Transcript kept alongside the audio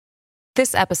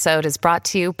This episode is brought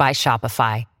to you by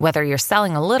Shopify. Whether you're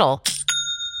selling a little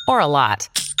or a lot,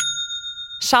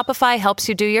 Shopify helps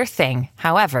you do your thing,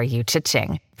 however you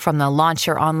cha-ching. From the launch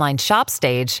your online shop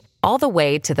stage, all the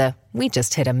way to the we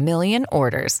just hit 1 million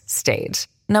orders stage.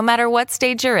 No matter what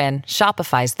stage you're in,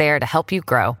 Shopify's there to help you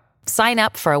grow. Sign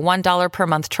up for a $1 per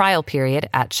month trial period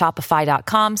at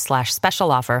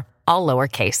shopify.com/special offer, all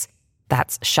lowercase.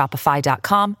 That's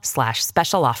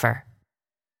shopify.com/special offer.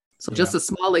 So just a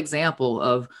small example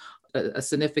of a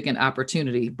significant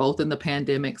opportunity, both in the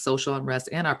pandemic, social unrest,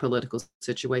 and our political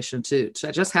situation to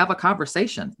just have a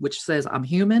conversation, which says, I'm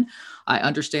human. I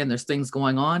understand there's things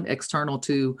going on external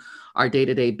to our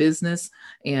day-to-day business,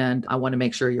 and I want to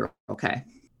make sure you're okay.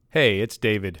 Hey, it's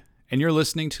David, and you're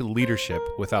listening to Leadership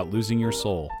Without Losing Your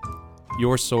Soul,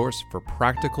 your source for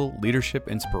practical leadership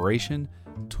inspiration,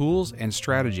 tools, and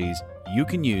strategies you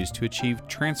can use to achieve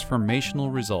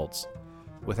transformational results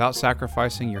without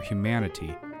sacrificing your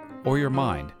humanity or your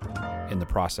mind in the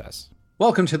process.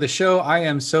 Welcome to the show. I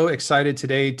am so excited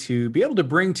today to be able to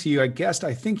bring to you a guest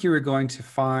I think you are going to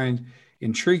find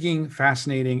intriguing,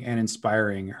 fascinating, and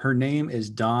inspiring. Her name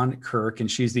is Dawn Kirk, and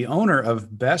she's the owner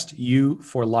of Best You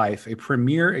for Life, a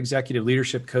premier executive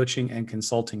leadership coaching and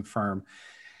consulting firm.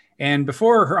 And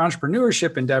before her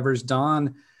entrepreneurship endeavors,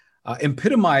 Dawn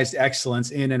epitomized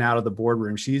excellence in and out of the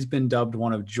boardroom. She's been dubbed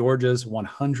one of Georgia's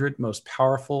 100 most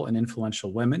powerful and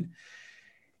influential women.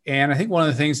 And I think one of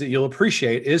the things that you'll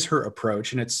appreciate is her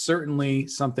approach. And it's certainly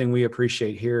something we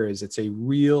appreciate here is it's a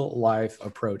real life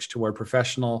approach toward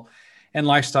professional and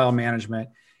lifestyle management.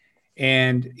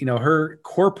 And, you know, her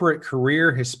corporate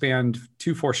career has spanned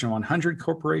 2 Fortune 100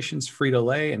 corporations,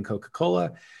 Frito-Lay and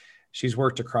Coca-Cola. She's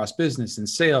worked across business and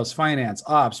sales, finance,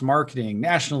 ops, marketing,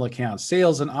 national accounts,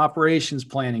 sales and operations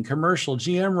planning, commercial,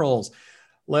 GM roles,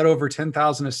 led over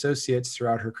 10,000 associates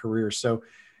throughout her career. So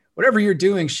whatever you're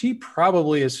doing, she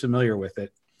probably is familiar with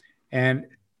it. And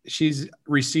she's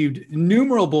received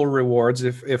innumerable rewards.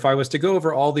 If I was to go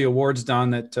over all the awards,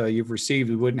 Dawn, that you've received,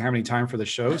 we wouldn't have any time for the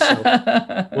show.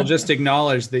 So we'll just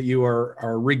acknowledge that you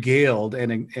are regaled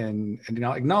and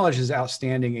acknowledged as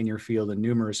outstanding in your field in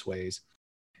numerous ways.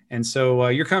 And so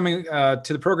you're coming to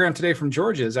the program today from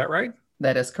Georgia, is that right?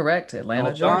 That is correct,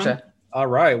 Atlanta, Georgia. All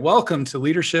right. Welcome to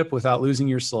Leadership Without Losing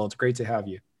Your Soul. It's great to have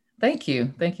you. Thank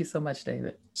you. Thank you so much,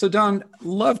 David. So Dawn,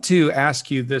 love to ask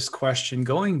you this question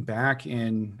going back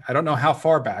in, I don't know how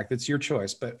far back, that's your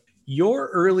choice, but your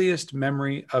earliest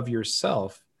memory of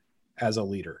yourself as a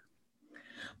leader.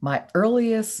 My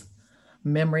earliest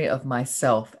memory of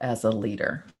myself as a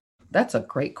leader. That's a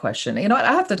great question. You know,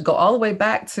 I have to go all the way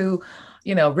back to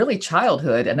really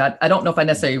childhood. And I don't know if I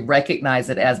necessarily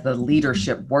recognize it as the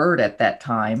leadership word at that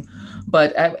time,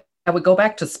 but I would go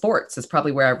back to sports. Is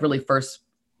probably where I really first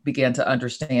began to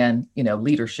understand,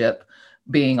 leadership,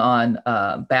 being on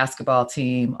a basketball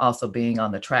team, also being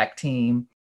on the track team,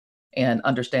 and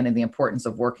understanding the importance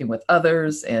of working with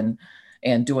others and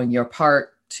doing your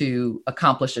part to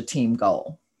accomplish a team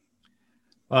goal.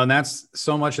 Well, and that's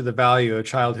so much of the value of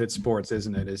childhood sports,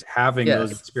 isn't it? Is having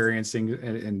those experiencing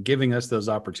and giving us those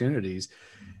opportunities.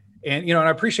 And, and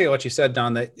I appreciate what you said,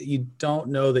 Dawn, that you don't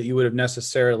know that you would have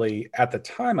necessarily at the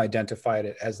time identified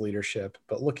it as leadership,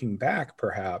 but looking back,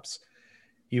 perhaps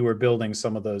you were building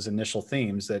some of those initial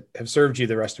themes that have served you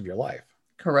the rest of your life.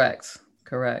 Correct.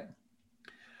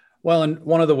 Well, and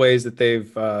one of the ways that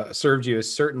they've served you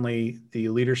is certainly the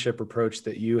leadership approach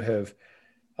that you have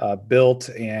built.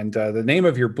 And the name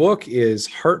of your book is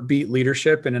Heartbeat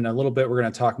Leadership. And in a little bit, we're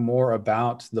going to talk more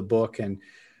about the book. And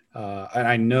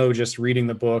I know just reading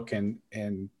the book and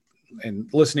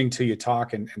listening to you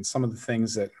talk and some of the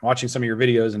things that watching some of your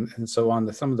videos and so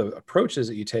on, some of the approaches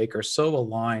that you take are so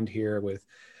aligned here with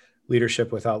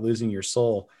leadership without losing your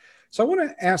soul. So I want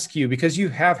to ask you, because you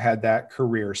have had that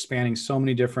career spanning so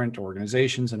many different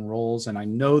organizations and roles, and I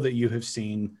know that you have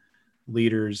seen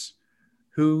leaders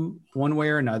who one way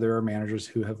or another are managers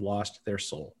who have lost their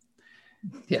soul.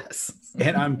 Yes.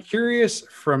 And I'm curious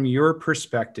from your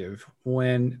perspective,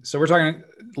 so we're talking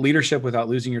leadership without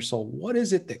losing your soul. What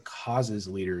is it that causes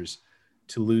leaders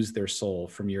to lose their soul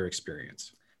from your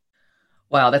experience?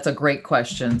 Wow, that's a great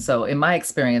question. So in my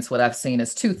experience, what I've seen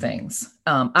is 2 things.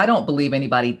 I don't believe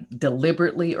anybody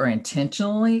deliberately or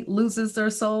intentionally loses their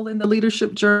soul in the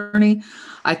leadership journey.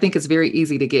 I think it's very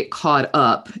easy to get caught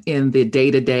up in the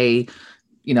day-to-day,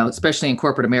 especially in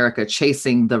corporate America,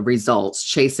 chasing the results,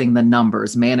 chasing the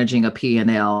numbers, managing a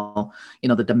P&L,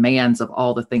 the demands of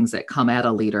all the things that come at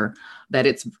a leader,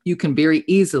 that you can very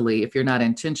easily, if you're not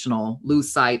intentional,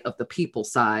 lose sight of the people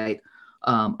side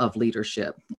of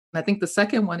leadership. And I think the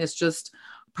second one is just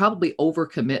probably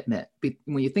overcommitment.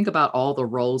 When you think about all the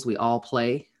roles we all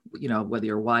play whether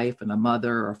you're a wife and a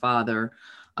mother or father,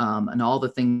 and all the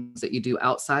things that you do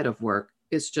outside of work.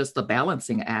 It's just a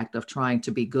balancing act of trying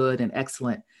to be good and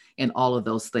excellent in all of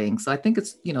those things. So I think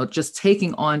it's, just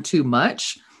taking on too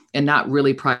much and not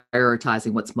really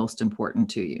prioritizing what's most important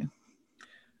to you.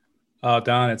 Oh,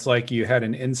 Don, it's like you had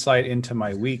an insight into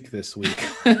my week this week.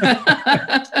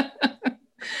 But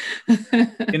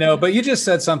you just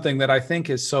said something that I think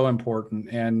is so important.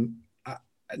 And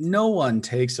no one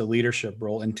takes a leadership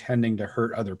role intending to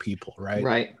hurt other people, right?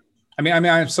 Right. I mean,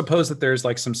 I suppose that there's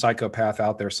like some psychopath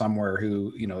out there somewhere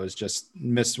who, is just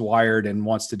miswired and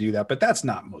wants to do that. But that's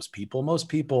not most people. Most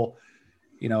people,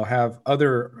 have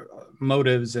other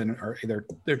motives or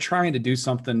they're trying to do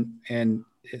something and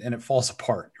it falls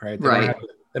apart, right?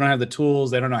 They don't have the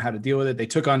tools. They don't know how to deal with it. They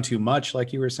took on too much,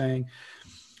 like you were saying.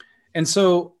 And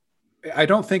so I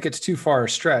don't think it's too far a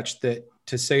stretch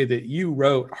to say that you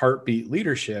wrote Heartbeat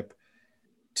Leadership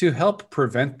to help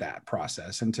prevent that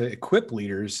process and to equip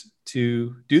leaders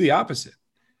to do the opposite.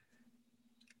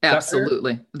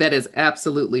 Absolutely. That is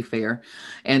absolutely fair.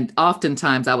 And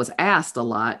oftentimes I was asked a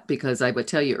lot because I would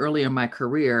tell you earlier in my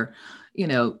career,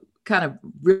 kind of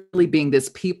really being this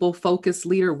people-focused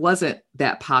leader wasn't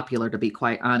that popular, to be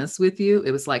quite honest with you.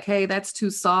 It was like, hey, that's too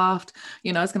soft.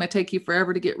 It's going to take you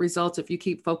forever to get results if you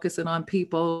keep focusing on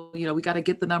people. We got to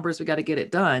get the numbers. We got to get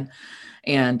it done.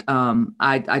 And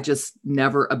I just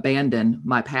never abandoned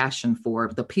my passion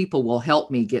for the people will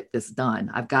help me get this done.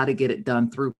 I've got to get it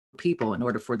done through people in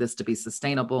order for this to be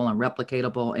sustainable and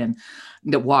replicatable and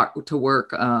to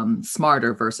work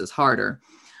smarter versus harder.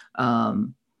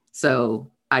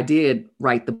 So I did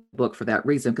write the book for that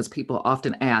reason, because people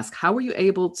often ask, how were you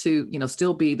able to,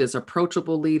 still be this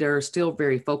approachable leader, still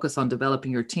very focused on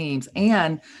developing your teams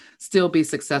and still be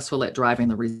successful at driving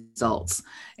the results?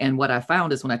 And what I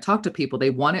found is when I talked to people, they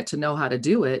wanted to know how to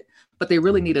do it, but they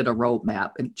really needed a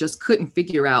roadmap and just couldn't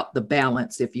figure out the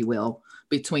balance, if you will,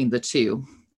 between the two.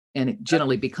 And it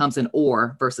generally becomes an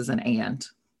or versus an and.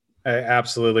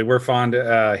 Absolutely. We're fond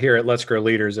here at Let's Grow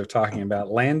Leaders of talking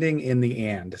about landing in the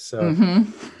and. So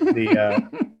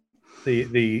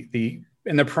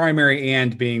the primary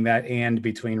and being that and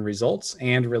between results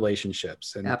and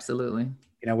relationships. And absolutely.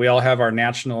 We all have our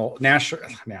natural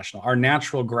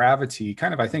gravity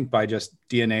kind of, I think, by just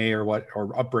DNA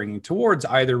or upbringing towards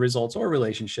either results or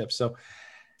relationships. So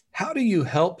how do you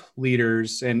help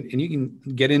leaders, and you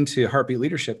can get into Heartbeat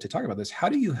Leadership to talk about this. How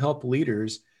do you help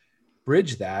leaders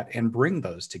bridge that and bring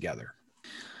those together?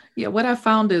 Yeah, what I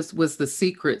found was the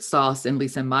secret sauce, at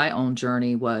least in my own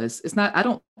journey, I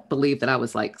don't believe that I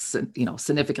was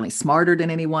significantly smarter than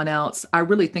anyone else. I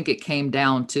really think it came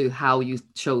down to how you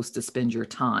chose to spend your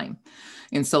time.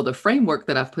 And so the framework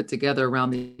that I've put together around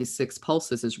these 6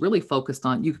 pulses is really focused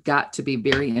on, you've got to be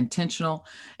very intentional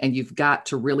and you've got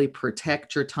to really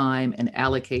protect your time and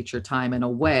allocate your time in a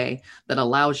way that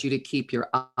allows you to keep your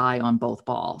eye on both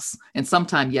balls. And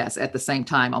sometimes, yes, at the same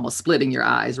time, almost splitting your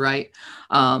eyes, right?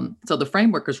 So the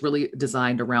framework is really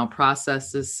designed around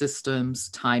processes, systems,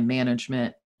 time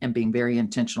management, and being very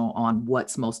intentional on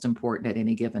what's most important at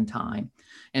any given time,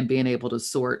 and being able to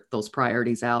sort those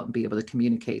priorities out and be able to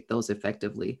communicate those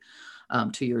effectively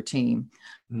to your team.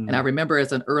 And I remember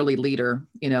as an early leader,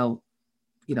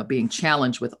 being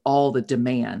challenged with all the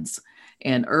demands.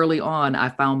 And early on, I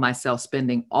found myself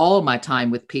spending all my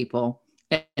time with people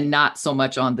and not so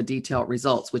much on the detailed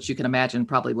results, which you can imagine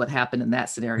probably what happened in that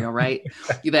scenario, right?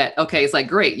 It's like,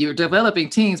 great, you're developing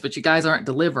teams, but you guys aren't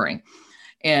delivering.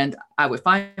 And I would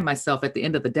find myself at the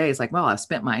end of the day, it's like, well, I've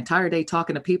spent my entire day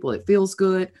talking to people. It feels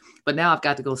good, but now I've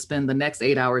got to go spend the next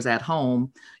 8 hours at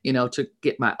home, to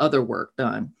get my other work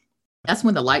done. That's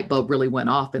when the light bulb really went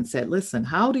off and said, listen,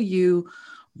 how do you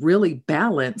really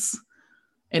balance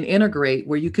and integrate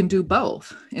where you can do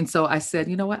both? And so I said,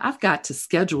 you know what, I've got to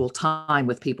schedule time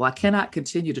with people. I cannot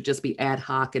continue to just be ad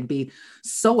hoc and be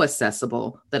so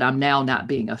accessible that I'm now not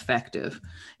being effective.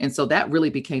 And so that really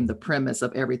became the premise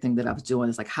of everything that I was doing.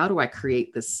 It's like, how do I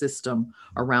create this system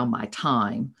around my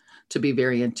time to be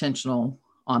very intentional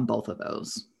on both of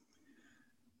those?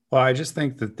 Well, I just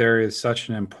think that there is such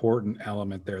an important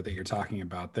element there that you're talking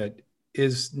about that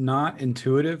is not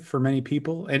intuitive for many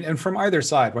people. And from either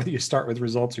side, whether you start with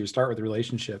results or you start with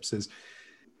relationships, is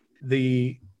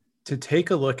to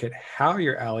take a look at how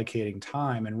you're allocating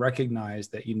time and recognize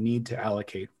that you need to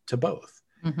allocate to both.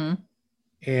 Mm-hmm.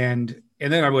 And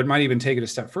then I might even take it a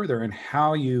step further in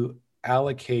how you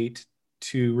allocate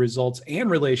to results and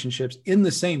relationships in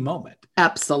the same moment.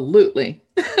 Absolutely.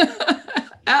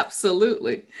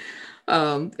 Absolutely.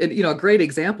 And, a great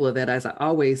example of that, as I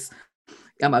always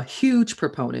I'm a huge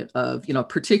proponent of,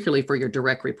 particularly for your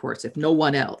direct reports, if no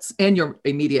one else, and your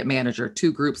immediate manager,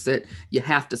 two groups that you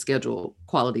have to schedule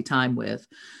quality time with,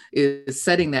 is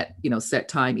setting that, set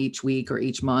time each week or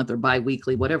each month or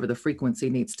biweekly, whatever the frequency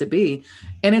needs to be.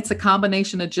 And it's a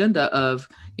combination agenda of,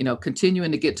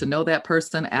 continuing to get to know that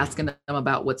person, asking them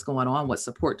about what's going on, what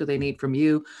support do they need from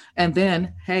you? And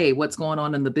then, hey, what's going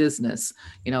on in the business?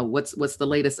 What's the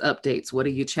latest updates? What are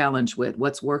you challenged with?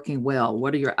 What's working well?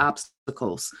 What are your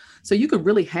obstacles? So you could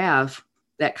really have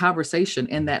that conversation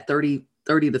in that 30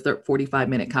 to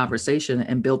 45-minute conversation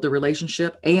and build the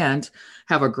relationship and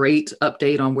have a great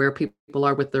update on where people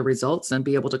are with their results and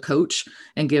be able to coach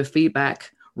and give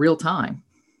feedback real time.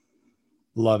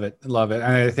 Love it. Love it. And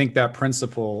I think that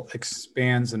principle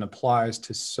expands and applies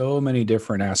to so many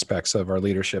different aspects of our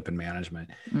leadership and management.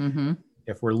 Mm-hmm.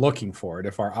 If we're looking for it,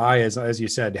 if our eye is, as you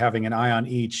said, having an eye on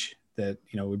each, that,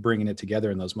 we're bringing it together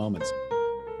in those moments.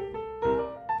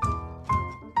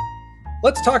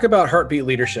 Let's talk about heartbeat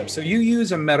leadership. So you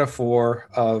use a metaphor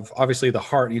of obviously the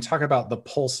heart, and you talk about the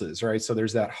pulses, right? So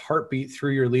there's that heartbeat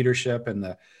through your leadership,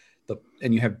 and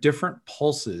and you have different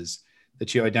pulses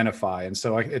that you identify. And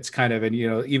so it's kind of, and,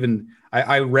 even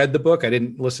I read the book, I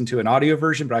didn't listen to an audio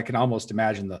version, but I can almost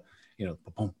imagine the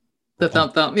boom, the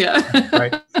thump, yeah.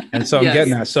 Right. And so I'm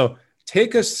getting that. So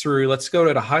take us through, let's go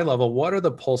at a high level. What are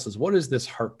the pulses? What is this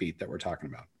heartbeat that we're talking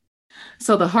about?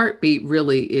 So the heartbeat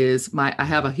really is I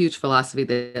have a huge philosophy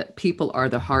that people are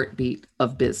the heartbeat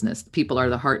of business. People are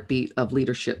the heartbeat of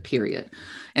leadership, period.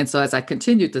 And so as I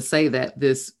continued to say that,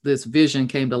 this vision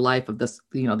came to life of this,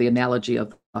 the analogy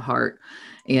of the heart.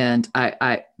 And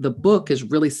the book is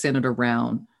really centered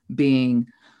around being,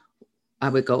 I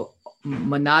would go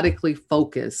maniacally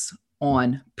focused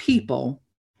on people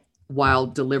while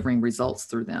delivering results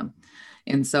through them.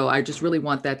 And so I just really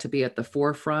want that to be at the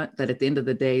forefront, that at the end of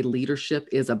the day, leadership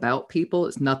is about people.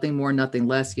 It's nothing more, nothing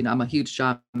less. I'm a huge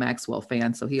John Maxwell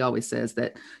fan. So he always says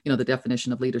that, the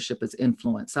definition of leadership is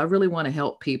influence. So I really want to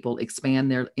help people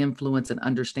expand their influence and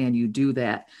understand you do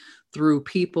that through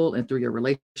people and through your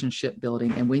relationship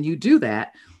building. And when you do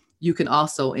that, you can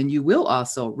also, and you will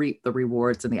also reap the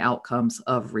rewards and the outcomes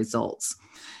of results.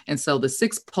 And so the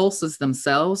 6 pulses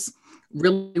themselves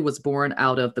really was born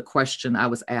out of the question I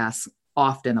was asked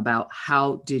often about,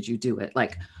 how did you do it?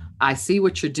 Like, I see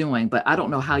what you're doing, but I don't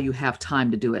know how you have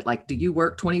time to do it. Like, do you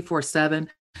work 24/7?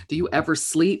 Do you ever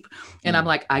sleep? And I'm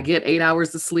like, I get 8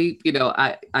 hours of sleep.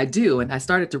 I do. And I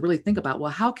started to really think about,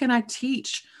 well, how can I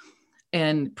teach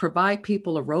and provide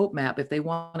people a roadmap if they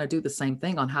want to do the same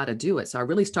thing on how to do it? So I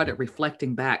really started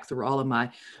reflecting back through all of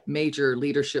my major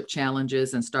leadership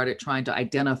challenges and started trying to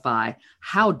identify,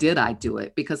 how did I do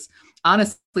it? Because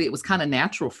honestly, it was kind of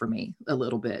natural for me a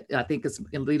little bit. I think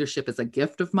leadership is a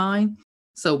gift of mine.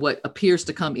 So what appears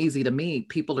to come easy to me,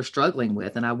 people are struggling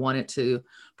with, and I wanted to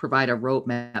provide a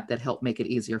roadmap that helped make it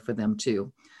easier for them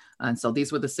too. And so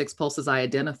these were the 6 pulses I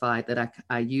identified that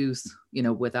I used,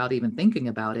 without even thinking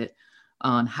about it,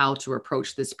 on how to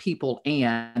approach this people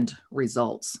and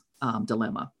results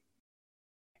dilemma.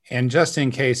 And just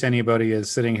in case anybody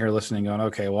is sitting here listening going,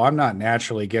 okay, well, I'm not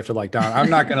naturally gifted like Don, I'm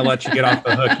not going to let you get off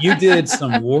the hook. You did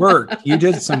some work. You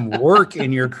did some work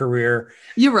in your career.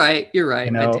 You're right.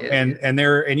 I did.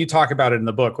 And you talk about it in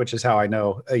the book, which is how I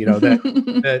know,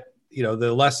 that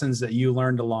the lessons that you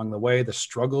learned along the way, the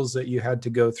struggles that you had to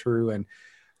go through, and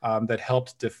that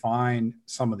helped define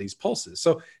some of these pulses.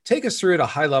 So take us through at a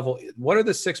high level. What are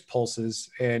the 6 pulses?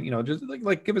 And, just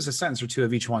like give us a sentence or two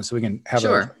of each one so we can have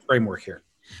a framework here.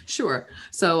 Sure.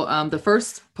 So the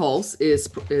first pulse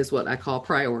is what I call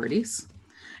priorities.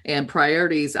 And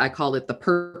priorities, I call it the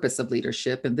purpose of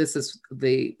leadership. And this is,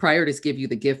 the priorities give you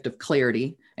the gift of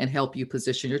clarity and help you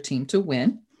position your team to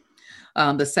win.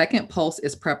 The second pulse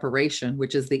is preparation,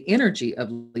 which is the energy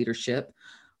of leadership.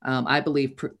 I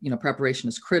believe, preparation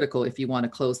is critical if you want to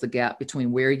close the gap between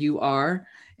where you are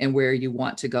and where you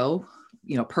want to go,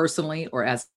 personally or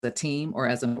as a team or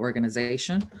as an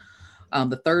organization.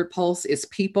 The third pulse is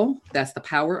people. That's the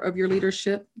power of your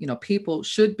leadership. People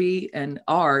should be and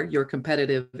are your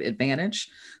competitive advantage.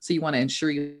 So you want to ensure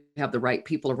you have the right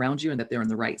people around you and that they're in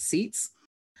the right seats.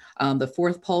 The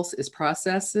fourth pulse is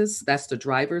processes. That's the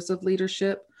drivers of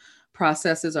leadership.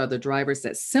 Processes are the drivers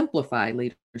that simplify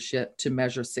leadership to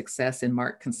measure success and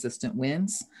mark consistent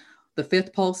wins. The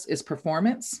fifth pulse is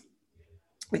performance.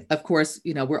 Of course,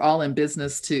 we're all in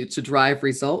business to drive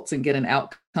results and get an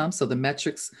outcome. So the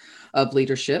metrics of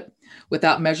leadership.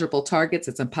 Without measurable targets,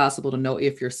 it's impossible to know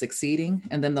if you're succeeding.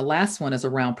 And then the last one is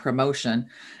around promotion.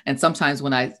 And sometimes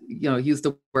when I, use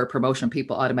the word promotion,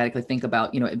 people automatically think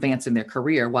about, advancing their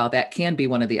career. While that can be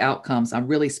one of the outcomes, I'm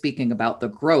really speaking about the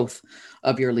growth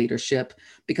of your leadership,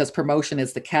 because promotion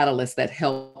is the catalyst that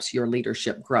helps your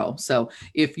leadership grow. So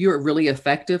if you're really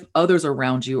effective, others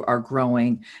around you are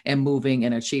growing and moving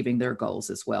and achieving their goals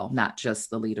as well, not just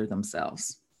the leader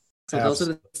themselves. So those are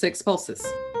the 6 pulses.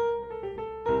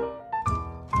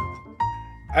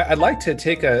 I'd like to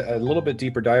take a little bit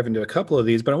deeper dive into a couple of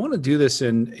these, but I want to do this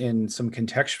in some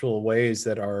contextual ways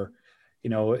that are,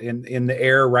 in the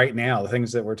air right now, the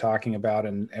things that we're talking about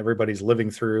and everybody's living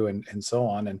through and so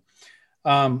on.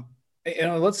 And,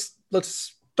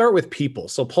 let's start with people.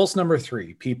 So pulse number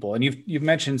 3, people. And you've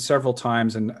mentioned several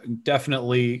times, and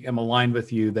definitely am aligned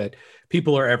with you, that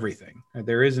people are everything.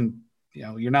 There isn't,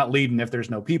 you're not leading if there's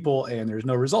no people, and there's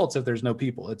no results if there's no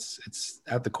people. It's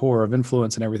at the core of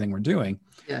influence and everything we're doing.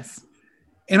 Yes.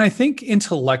 And I think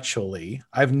intellectually,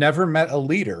 I've never met a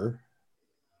leader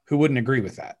who wouldn't agree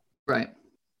with that. Right.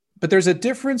 But there's a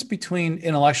difference between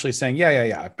intellectually saying,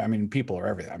 yeah. I mean, people are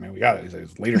everything. I mean,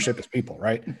 leadership is people,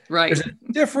 right? Right. There's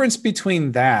a difference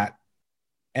between that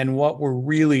and what we're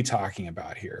really talking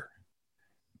about here.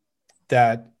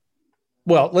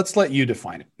 Let's let you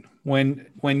define it.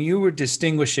 When you were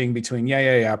distinguishing between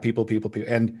people,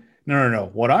 and no,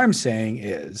 what I'm saying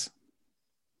is.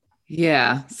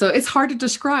 Yeah. So it's hard to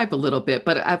describe a little bit,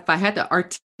 but if I had to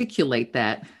articulate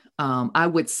that, I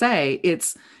would say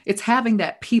it's having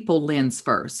that people lens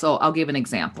first. So I'll give an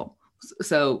example.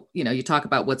 So, you talk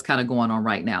about what's kind of going on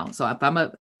right now. So if I'm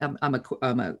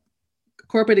a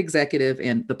corporate executive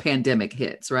and the pandemic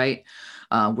hits, right?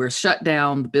 We're shut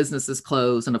down, the business is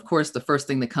closed. And of course, the first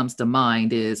thing that comes to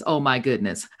mind is, oh my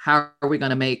goodness, how are we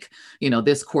going to make,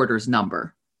 this quarter's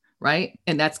number, right?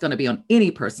 And that's going to be on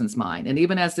any person's mind. And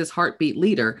even as this heartbeat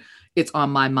leader, it's on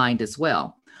my mind as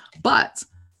well. But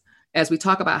as we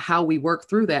talk about how we work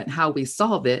through that and how we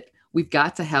solve it, we've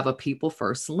got to have a people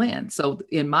first lens. So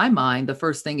in my mind, the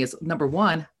first thing is, number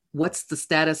one, what's the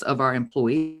status of our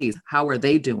employees? How are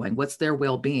they doing? What's their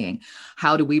well-being?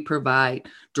 How do we provide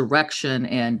direction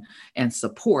and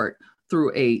support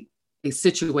through a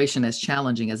situation as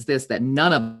challenging as this, that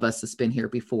none of us has been here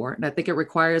before? And I think it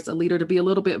requires a leader to be a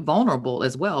little bit vulnerable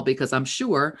as well, because I'm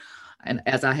sure, and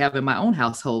as I have in my own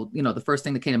household, the first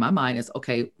thing that came to my mind is,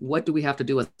 okay, what do we have to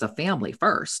do as a family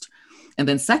first? And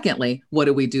then secondly, what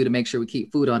do we do to make sure we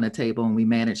keep food on the table and we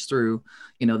manage through,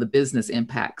 the business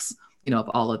impacts, of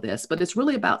all of this? But it's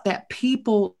really about that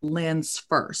people lens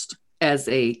first as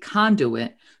a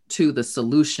conduit to the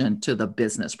solution to the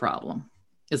business problem,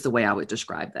 is the way I would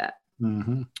describe that.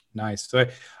 Mm-hmm. Nice. So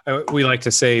we like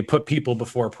to say, put people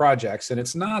before projects. And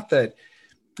it's not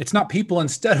people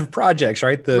instead of projects,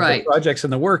 right? The projects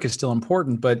and the work is still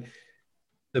important, but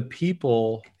the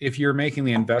people, if you're making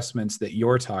the investments that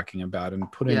you're talking about and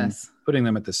putting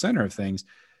them at the center of things,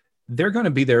 they're going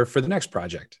to be there for the next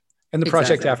project and the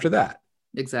project after that.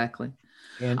 Exactly.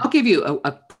 And I'll give you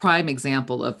a prime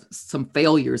example of some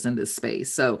failures in this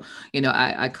space. So,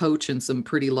 I coach in some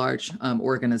pretty large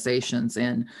organizations,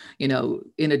 and,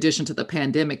 in addition to the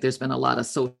pandemic, there's been a lot of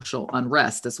social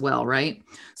unrest as well, right?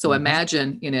 So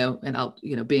imagine, and I'll,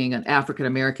 being an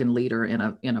African-American leader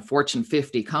in a Fortune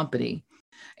 50 company,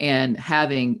 and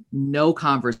having no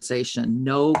conversation,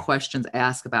 no questions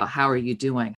asked about how are you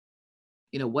doing?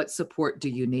 What support do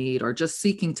you need? Or just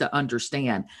seeking to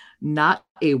understand, not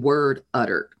a word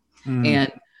uttered.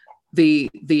 And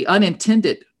the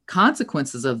unintended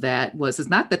consequences of that is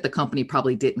not that the company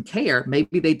probably didn't care.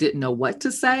 Maybe they didn't know what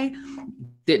to say,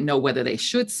 didn't know whether they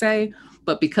should say,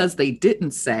 but because they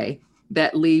didn't say,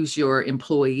 that leaves your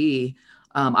employee.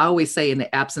 I always say, in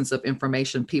the absence of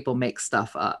information, people make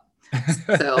stuff up.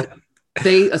 So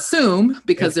they assume,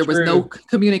 because there was no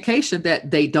communication,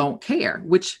 that they don't care,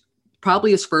 which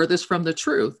probably is furthest from the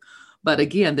truth. But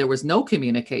again, there was no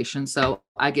communication. So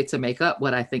I get to make up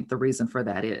what I think the reason for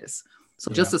that is.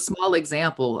 So just a small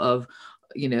example of,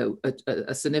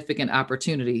 a significant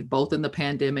opportunity, both in the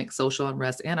pandemic, social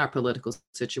unrest, and our political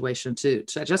situation, to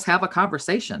just have a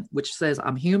conversation, which says,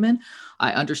 I'm human.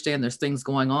 I understand there's things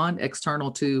going on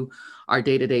external to our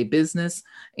day-to-day business.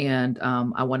 And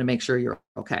I want to make sure you're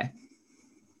okay.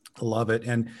 I love it.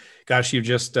 And gosh, you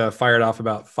just fired off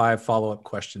about 5 follow-up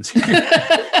questions.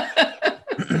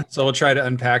 So we'll try to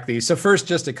unpack these. So first,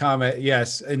 just a comment.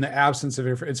 Yes, in the absence of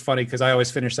it's funny because I always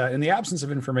finish that. In the absence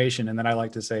of information, and then I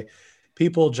like to say,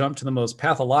 people jump to the most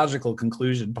pathological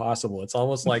conclusion possible. It's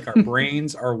almost like our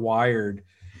brains are wired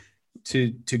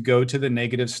to go to the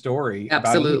negative story.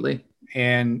 Absolutely.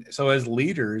 And so as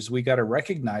leaders, we got to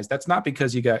recognize that's not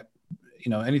because you got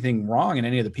anything wrong in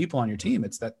any of the people on your team.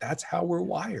 It's that's how we're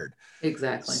wired.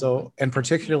 Exactly. So, and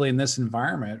particularly in this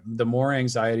environment, the more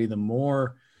anxiety, the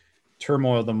more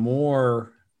turmoil, the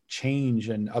more change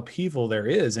and upheaval there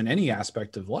is in any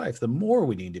aspect of life, the more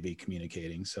we need to be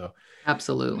communicating. So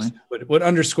absolutely would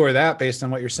underscore that based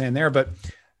on what you're saying there. But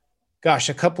gosh,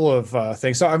 a couple of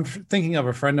things. So I'm thinking of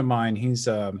a friend of mine. He's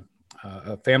a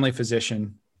family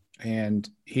physician, and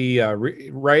he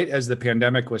right as the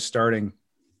pandemic was starting,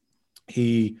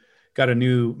 he got a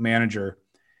new manager.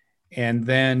 And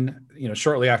then,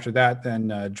 shortly after that,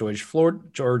 then George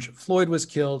Floyd was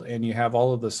killed, and you have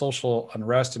all of the social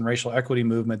unrest and racial equity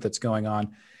movement that's going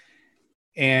on.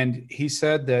 And he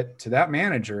said that to that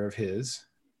manager of his,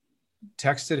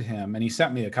 texted him, and he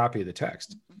sent me a copy of the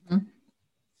text. Mm-hmm.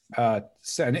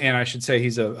 And I should say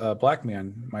he's a Black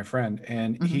man, my friend.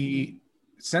 And mm-hmm. he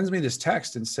sends me this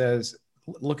text and says,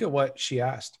 look at what she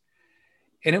asked.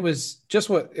 And it was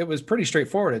pretty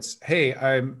straightforward. It's, hey,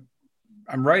 I'm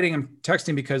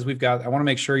texting because I want to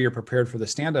make sure you're prepared for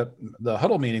the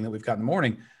huddle meeting that we've got in the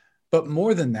morning. But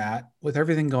more than that, with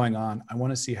everything going on, I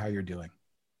want to see how you're doing.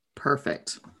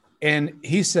 Perfect. And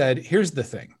he said, here's the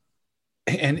thing.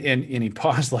 And he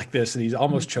paused like this, and he's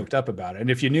almost mm-hmm. choked up about it.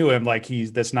 And if you knew him,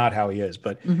 that's not how he is.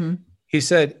 But mm-hmm. he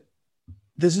said,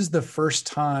 this is the first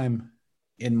time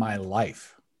in my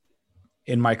life,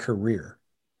 in my career,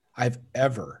 I've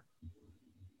ever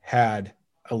had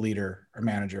a leader or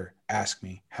manager ask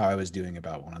me how I was doing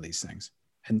about one of these things.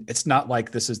 And it's not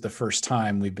like this is the first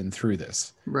time we've been through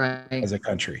this as a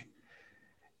country.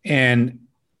 And,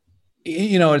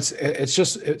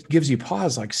 it gives you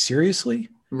pause, like, seriously?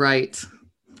 Right.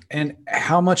 And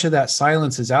how much of that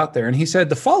silence is out there? And he said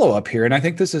the follow-up here, and I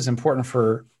think this is important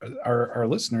for our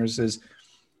listeners, is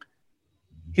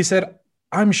he said,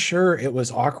 I'm sure it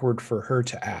was awkward for her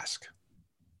to ask.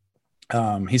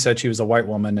 He said she was a white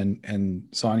woman and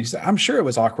so on. He said, I'm sure it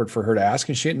was awkward for her to ask,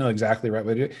 and she didn't know exactly right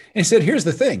what to do. And he said, here's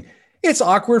the thing. It's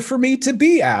awkward for me to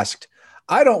be asked.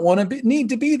 I don't want to need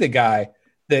to be the guy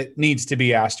that needs to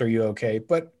be asked, are you okay?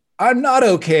 But I'm not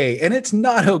okay. And it's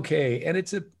not okay. And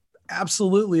it's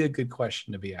absolutely a good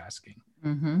question to be asking.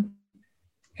 Mm-hmm.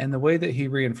 And the way that he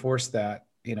reinforced that,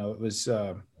 it was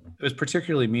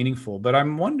particularly meaningful. But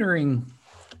I'm wondering,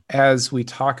 as we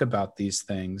talk about these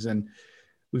things, and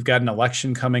we've got an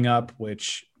election coming up,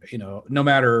 which, no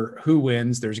matter who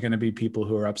wins, there's going to be people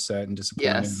who are upset and disappointed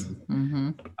yes.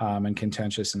 mm-hmm. And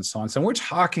contentious and so on. So we're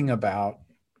talking about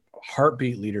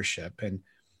heartbeat leadership and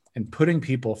putting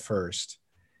people first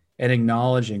and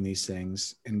acknowledging these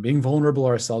things and being vulnerable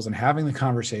ourselves and having the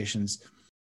conversations.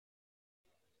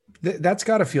 That's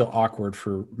got to feel awkward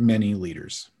for many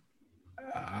leaders.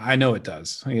 I know it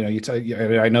does.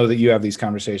 I know that you have these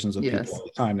conversations with yes. people all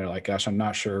the time. They're like, gosh, I'm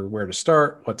not sure where to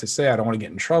start, what to say. I don't want to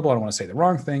get in trouble. I don't want to say the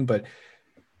wrong thing. But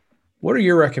what are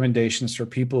your recommendations for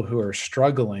people who are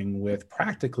struggling with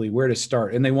practically where to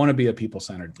start and they want to be a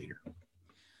people-centered leader?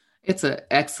 It's an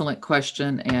excellent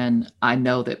question. And I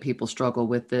know that people struggle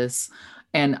with this.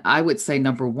 And I would say,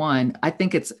 number one, I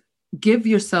think it's give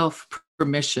yourself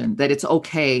permission that it's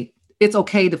okay. It's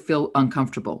okay to feel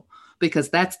uncomfortable, because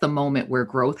that's the moment where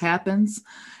growth happens.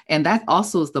 And that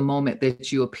also is the moment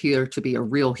that you appear to be a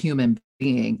real human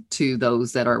being to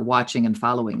those that are watching and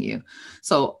following you.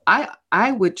 So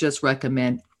I would just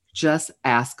recommend just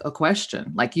ask a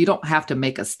question. Like, you don't have to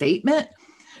make a statement.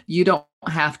 You don't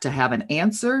have to have an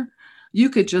answer. You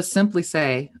could just simply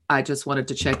say, I just wanted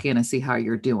to check in and see how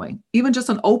you're doing. Even just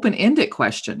an open-ended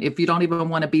question. If you don't even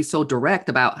want to be so direct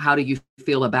about how do you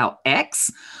feel about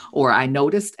X, or I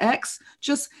noticed X,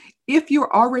 just if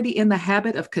you're already in the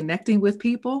habit of connecting with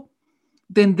people,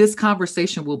 then this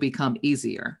conversation will become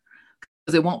easier,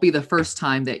 because it won't be the first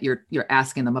time that you're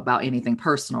asking them about anything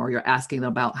personal, or you're asking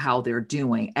them about how they're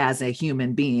doing as a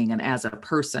human being and as a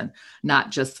person,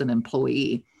 not just an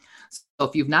employee. So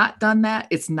if you've not done that,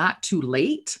 it's not too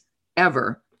late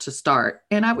ever to start.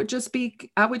 And I would just be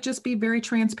very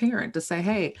transparent to say,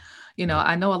 hey,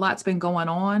 I know a lot's been going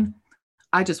on.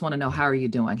 I just want to know, how are you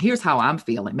doing? Here's how I'm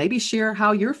feeling. Maybe share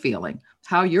how you're feeling,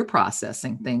 how you're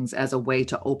processing things, as a way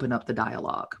to open up the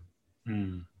dialogue.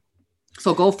 Mm.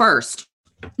 So go first.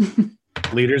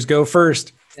 Leaders go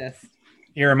first. Yes.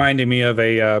 You're reminding me of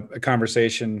a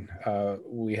conversation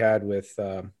we had with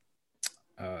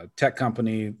tech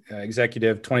company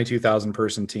executive, 22,000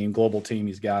 person team, global team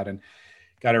he's got, and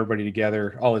got everybody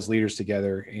together, all his leaders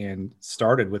together, and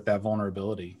started with that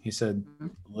vulnerability. He said,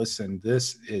 listen,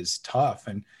 this is tough.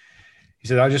 And he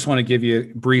said, I just want to give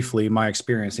you briefly my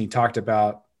experience. And he talked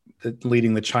about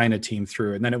leading the China team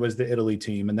through, and then it was the Italy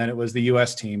team, and then it was the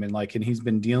US team. And he's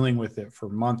been dealing with it for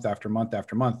month after month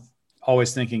after month.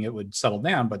 always thinking it would settle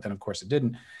down, but then of course it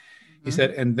didn't. Mm-hmm. He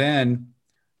said, and then,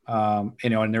 and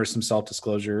there was some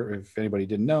self-disclosure if anybody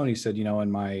didn't know. And he said,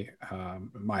 and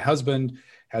my husband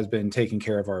has been taking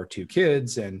care of our 2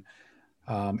 kids, and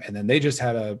then they just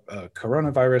had a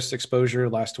coronavirus exposure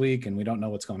last week, and we don't know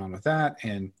what's going on with that,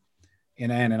 and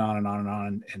on and on and on and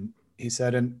on. And he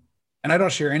said, and I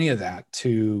don't share any of that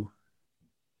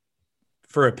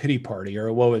for a pity party or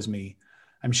a woe is me.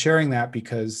 I'm sharing that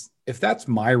because if that's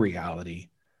my reality,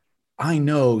 I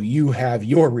know you have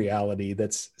your reality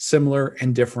that's similar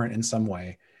and different in some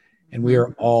way. And we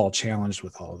are all challenged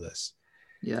with all of this.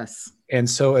 Yes. And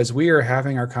so as we are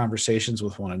having our conversations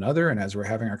with one another, and as we're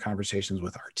having our conversations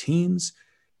with our teams,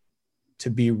 to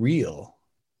be real,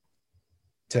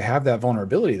 to have that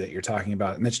vulnerability that you're talking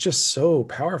about. And it's just so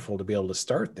powerful to be able to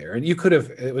start there. And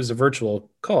it was a virtual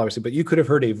call, obviously, but you could have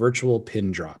heard a virtual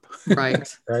pin drop.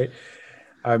 Right. Right.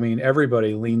 I mean,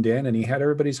 everybody leaned in and he had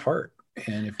everybody's heart.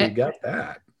 And if we got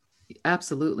that.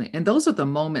 Absolutely. And those are the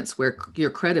moments where your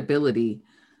credibility,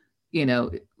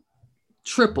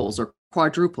 triples or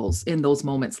quadruples in those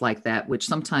moments like that, which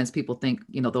sometimes people think,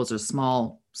 those are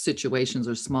small situations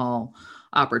or small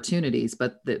opportunities,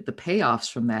 but the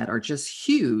payoffs from that are just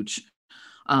huge,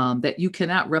 that you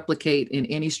cannot replicate in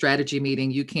any strategy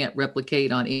meeting. You can't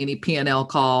replicate on any P&L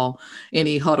call,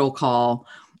 any huddle call.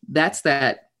 That's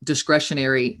that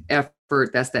discretionary effort.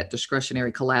 That's that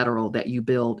discretionary collateral that you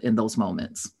build in those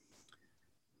moments.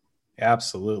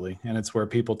 Absolutely. And it's where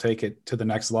people take it to the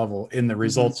next level in the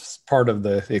results part of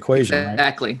the equation.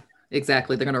 Exactly. Right?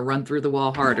 Exactly. They're going to run through the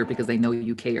wall harder because they know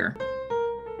you care.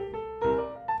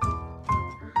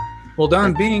 Well,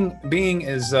 Don, being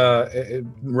as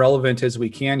relevant as we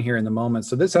can here in the moment.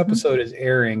 So this episode is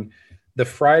airing the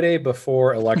Friday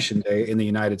before Election Day in the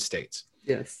United States.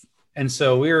 Yes. And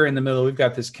so we're in the middle. We've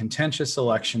got this contentious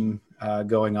election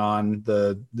going on.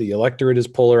 The electorate is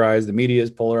polarized. The media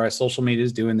is polarized. Social media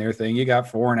is doing their thing. You got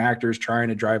foreign actors trying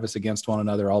to drive us against one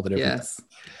another, all the different things.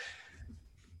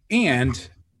 And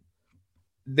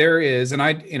there is, and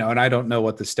I don't know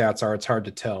what the stats are. It's hard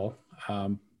to tell.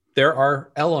 There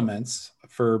are elements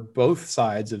for both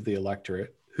sides of the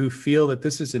electorate who feel that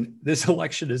this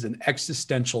election is an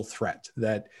existential threat,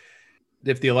 that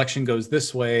if the election goes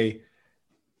this way,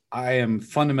 I am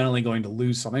fundamentally going to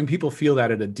lose something. People feel that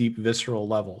at a deep visceral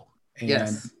level,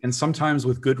 and sometimes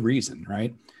with good reason,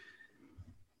 right?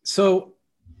 So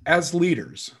as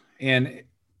leaders and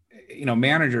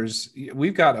managers,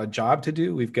 we've got a job to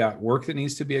do. We've got work that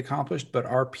needs to be accomplished, but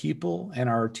our people and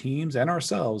our teams and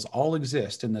ourselves all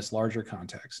exist in this larger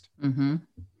context. Mm-hmm.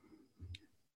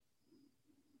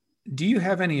 Do you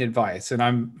have any advice?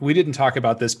 And we didn't talk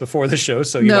about this before the show,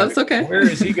 so it's okay. Where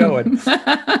is he going?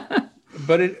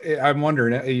 But I'm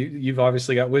wondering, you've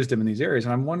obviously got wisdom in these areas,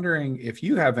 and I'm wondering if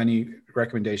you have any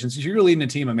recommendations. If you're leading a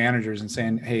team of managers and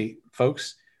saying, hey,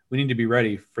 folks, we need to be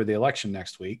ready for the election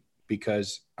next week,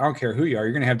 because I don't care who you are,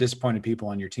 you're going to have disappointed people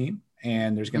on your team,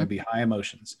 and there's going to be high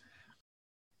emotions.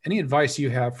 Any advice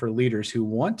you have for leaders who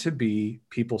want to be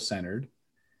people-centered,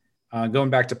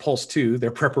 going back to Pulse 2,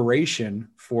 their preparation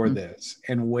for this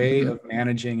and way of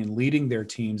managing and leading their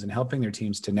teams and helping their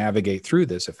teams to navigate through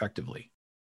this effectively?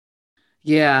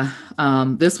 Yeah,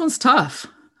 this one's tough,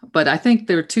 but I think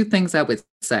there are 2 things I would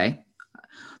say.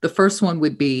 The first one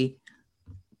would be,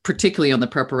 particularly on the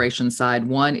preparation side,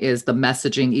 one is the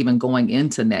messaging even going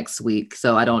into next week.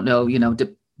 So I don't know,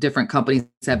 different companies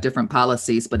have different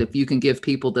policies, but if you can give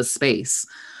people the space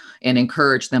and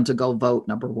encourage them to go vote,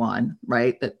 number one,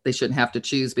 right? That they shouldn't have to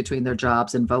choose between their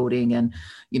jobs and voting and,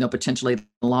 potentially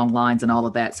long lines and all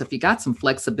of that. So if you got some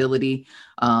flexibility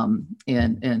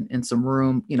and some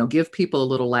room, give people a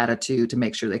little latitude to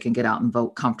make sure they can get out and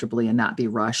vote comfortably and not be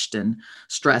rushed and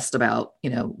stressed about,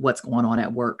 what's going on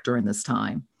at work during this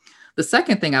time. The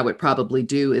second thing I would probably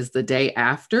do is the day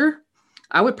after,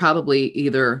 I would probably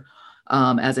either,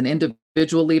 as an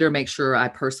individual leader, make sure I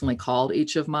personally called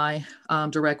each of my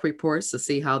direct reports to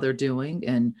see how they're doing.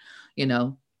 And,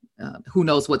 who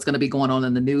knows what's going to be going on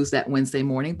in the news that Wednesday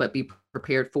morning, but be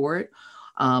prepared for it.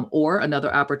 Or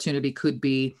another opportunity could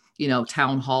be,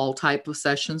 town hall type of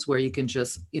sessions where you can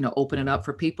just, open it up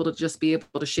for people to just be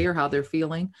able to share how they're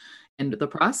feeling and the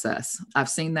process. I've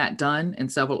seen that done in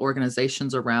several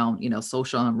organizations around,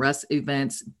 social unrest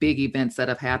events, big events that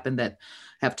have happened that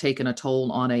have taken a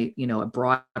toll on a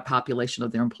broad population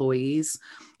of their employees.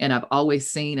 And I've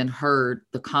always seen and heard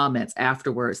the comments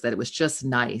afterwards that it was just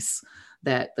nice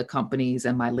that the companies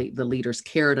and the leaders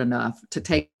cared enough to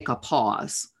take a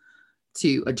pause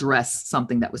to address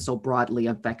something that was so broadly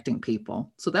affecting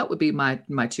people. So that would be my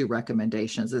 2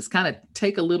 recommendations, is kind of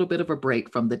take a little bit of a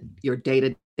break from your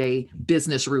day-to-day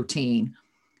business routine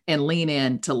and lean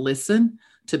in to listen,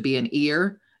 to be an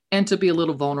ear, and to be a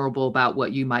little vulnerable about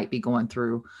what you might be going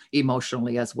through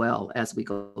emotionally as well as we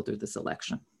go through this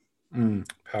election.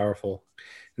 Powerful.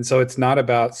 And so it's not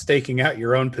about staking out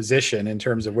your own position in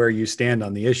terms of where you stand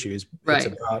on the issues. Right.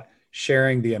 It's about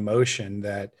sharing the emotion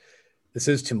that this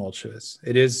is tumultuous.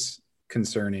 It is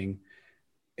concerning.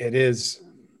 It is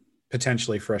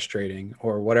potentially frustrating,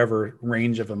 or whatever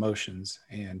range of emotions,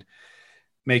 and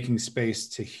making space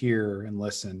to hear and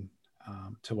listen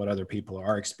to what other people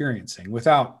are experiencing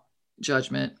without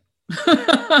judgment.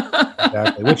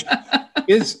 Exactly. Which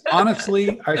is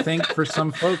honestly, I think for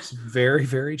some folks, very,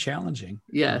 very challenging.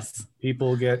 Yes.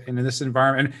 People get in this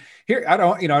environment. And here, I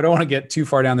don't want to get too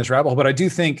far down this rabbit hole, but I do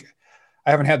think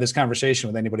I haven't had this conversation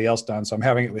with anybody else, Don, so I'm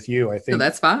having it with you. I think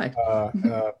that's fine.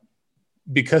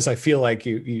 Because I feel like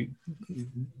you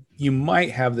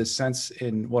might have this sense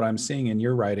in what I'm seeing in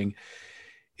your writing,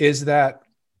 is that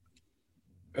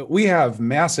we have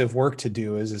massive work to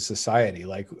do as a society.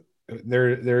 Like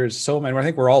there's so many, I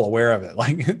think we're all aware of it.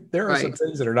 Like there are some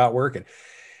things that are not working.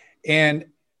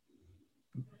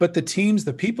 But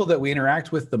the people that we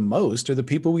interact with the most are the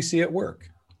people we see at work.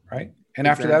 Right. And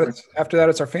exactly. after that,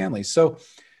 it's our families. So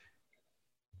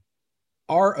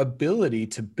our ability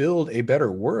to build a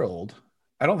better world,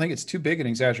 I don't think it's too big an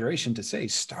exaggeration to say,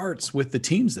 starts with the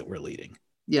teams that we're leading.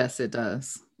 Yes, it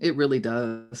does. It really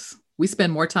does. We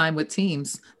spend more time with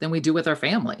teams than we do with our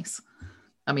families.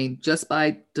 I mean, just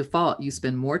by default, you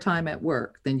spend more time at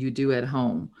work than you do at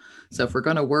home. So if we're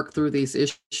going to work through these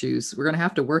issues, we're going to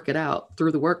have to work it out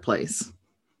through the workplace.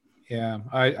 Yeah,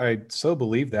 I so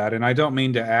believe that. And I don't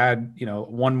mean to add,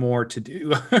 one more to do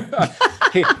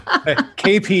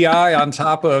KPI on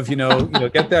top of,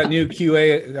 get that new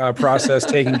QA process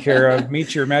taken care of,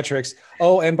 meet your metrics.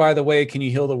 Oh, and by the way, can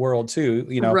you heal the world too?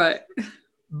 Right.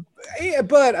 Yeah,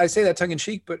 but I say that tongue in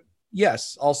cheek, but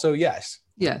yes, also yes.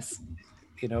 Yes.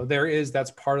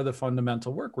 That's part of the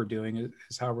fundamental work we're doing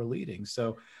is how we're leading.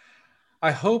 So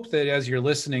I hope that as you're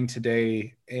listening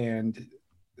today and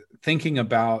thinking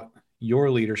about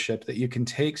your leadership, that you can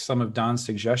take some of Don's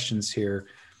suggestions here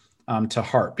to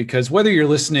heart, because whether you're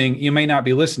listening, you may not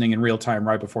be listening in real time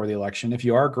right before the election. If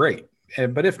you are, great.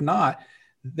 But if not,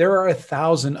 there are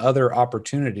 1,000 other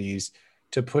opportunities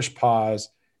to push pause,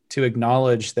 to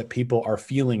acknowledge that people are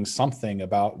feeling something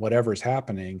about whatever's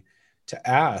happening, to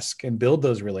ask and build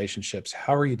those relationships.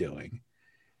 How are you doing?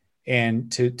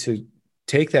 And to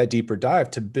take that deeper dive,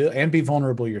 to build and be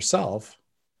vulnerable yourself,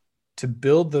 to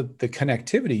build the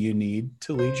connectivity you need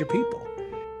to lead your people.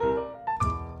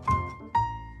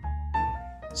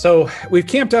 So we've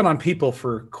camped out on people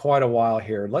for quite a while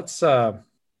here. Let's head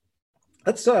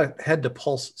to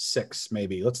Pulse 6,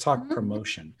 maybe. Let's talk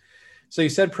promotion. So you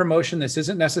said promotion. This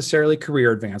isn't necessarily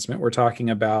career advancement. We're talking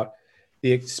about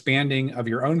the expanding of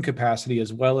your own capacity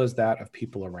as well as that of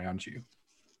people around you.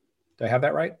 Do I have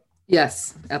that right?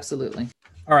 Yes, absolutely.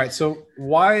 All right. So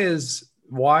why is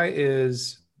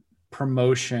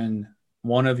promotion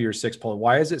one of your 6 pillars?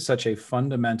 Why is it such a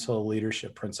fundamental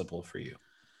leadership principle for you?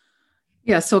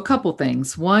 Yeah, so a couple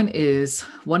things. One is,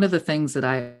 one of the things that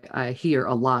I hear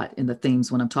a lot in the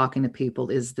themes when I'm talking to people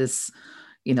is this,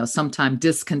 sometimes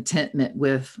discontentment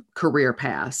with career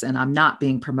paths, and I'm not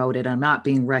being promoted. I'm not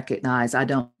being recognized. I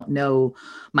don't know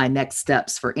my next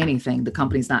steps for anything. The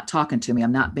company's not talking to me.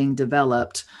 I'm not being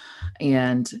developed.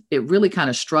 And it really kind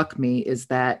of struck me is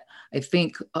that I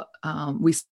think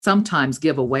we sometimes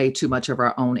give away too much of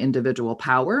our own individual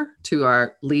power to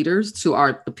our leaders, to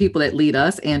the people that lead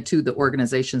us, and to the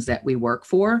organizations that we work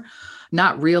for,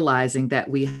 not realizing that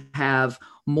we have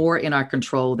more in our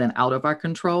control than out of our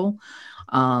control.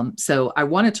 So I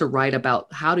wanted to write about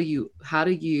how do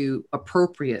you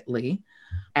appropriately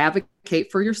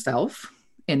advocate for yourself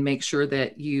and make sure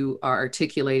that you are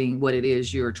articulating what it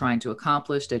is you're trying to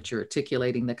accomplish, that you're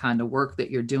articulating the kind of work that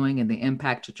you're doing and the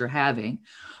impact that you're having.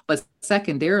 But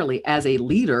secondarily, as a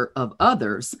leader of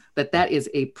others, that is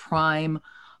a prime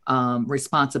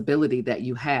responsibility that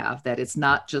you have, that it's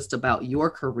not just about your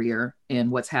career and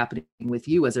what's happening with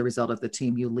you as a result of the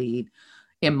team you lead.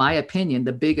 In my opinion,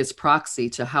 the biggest proxy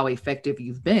to how effective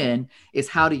you've been is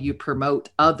how do you promote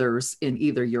others in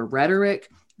either your rhetoric,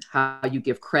 how you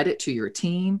give credit to your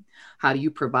team, how do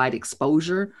you provide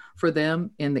exposure for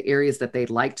them in the areas that they'd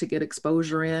like to get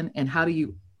exposure in, and how do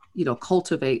you,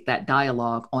 cultivate that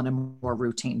dialogue on a more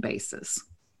routine basis.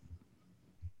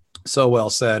 So well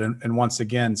said. And once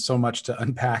again, so much to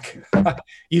unpack.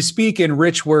 You speak in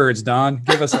rich words, Don.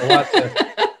 Give us a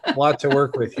lot to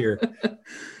work with here.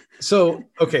 So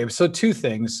 2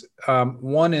 things.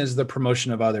 One is the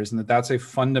promotion of others, and that's a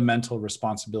fundamental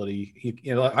responsibility.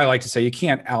 I like to say you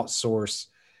can't outsource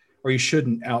or you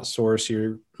shouldn't outsource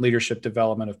your leadership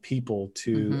development of people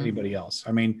to anybody else.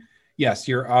 I mean, yes,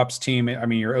 your ops team, I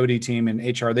mean, your OD team and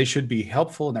HR, they should be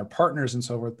helpful and they're partners and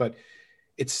so forth, but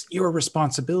it's your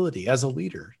responsibility as a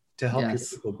leader to help your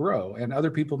people grow. And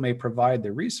other people may provide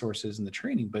the resources and the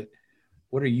training, but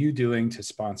what are you doing to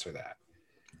sponsor that?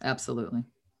 Absolutely.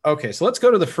 Okay, so let's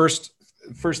go to the first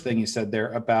thing you said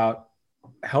there about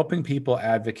helping people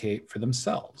advocate for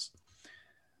themselves.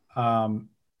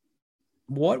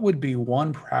 What would be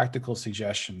one practical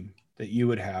suggestion that you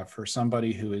would have for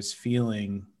somebody who is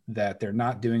feeling that they're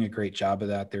not doing a great job of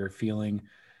that? They're feeling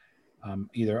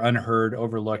either unheard,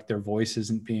 overlooked, their voice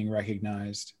isn't being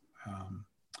recognized.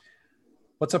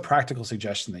 What's a practical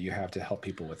suggestion that you have to help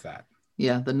people with that?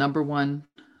 Yeah, the number one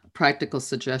practical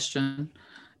suggestion,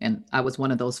 and I was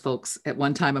one of those folks at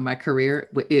one time in my career,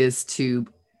 is to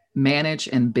manage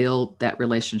and build that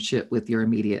relationship with your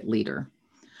immediate leader.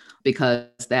 Because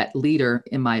that leader,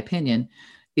 in my opinion,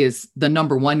 is the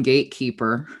number one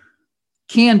gatekeeper,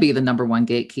 can be the number one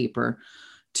gatekeeper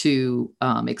to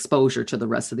exposure to the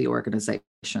rest of the organization.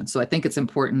 So I think it's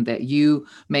important that you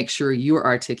make sure you're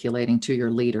articulating to your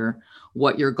leader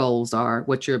what your goals are,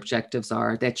 what your objectives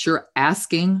are, that you're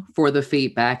asking for the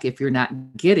feedback if you're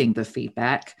not getting the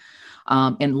feedback.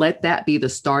 And let that be the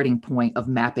starting point of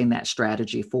mapping that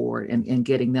strategy forward and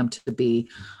getting them to be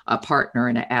a partner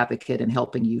and an advocate and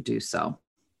helping you do so.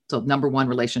 So number one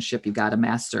relationship you got to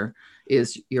master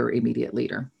is your immediate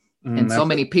leader. And so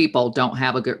many people don't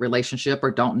have a good relationship or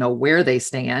don't know where they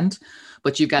stand,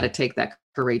 but you've got to take that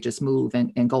courageous move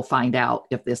and go find out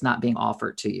if it's not being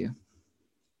offered to you.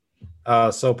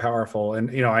 So powerful.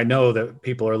 And, you know, I know that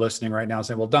people are listening right now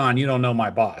saying, well, Don, you don't know my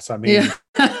boss. I mean,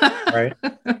 right?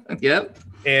 Yep.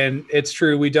 And it's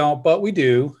true. We don't, but we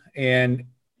do. And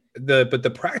but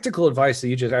the practical advice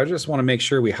that I just want to make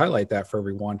sure we highlight that for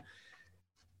everyone.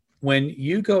 When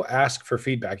you go ask for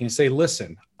feedback and you say,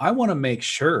 listen, I want to make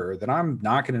sure that I'm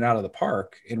knocking it out of the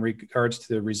park in regards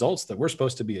to the results that we're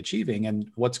supposed to be achieving and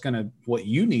what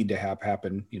you need to have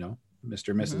happen, you know, Mr.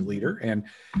 and Mrs. Leader. And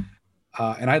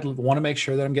I'd want to make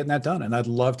sure that I'm getting that done. And I'd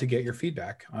love to get your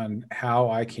feedback on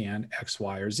how I can X,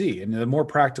 Y, or Z. And the more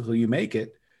practical you make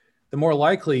it, the more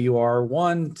likely you are,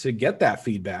 one, to get that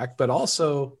feedback, but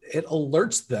also it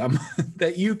alerts them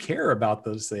that you care about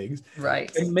those things. Right.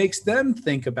 It makes them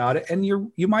think about it. And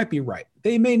you might be right.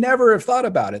 They may never have thought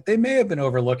about it. They may have been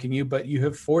overlooking you, but you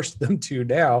have forced them to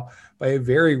now by a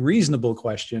very reasonable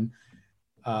question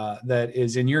that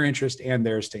is in your interest and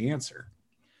theirs to answer.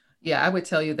 Yeah, I would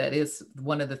tell you that is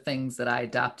one of the things that I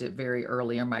adopted very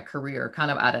early in my career,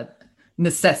 kind of out of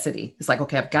necessity. It's like,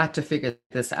 okay, I've got to figure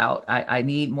this out. I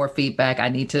need more feedback. I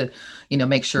need to,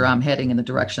 make sure I'm heading in the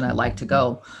direction I'd like to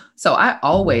go. So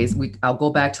I'll go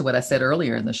back to what I said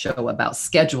earlier in the show about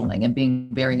scheduling and being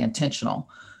very intentional.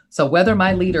 So whether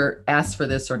my leader asks for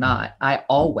this or not, I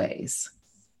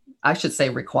should say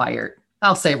required.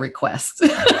 I'll say request,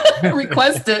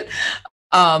 requested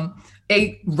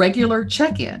a regular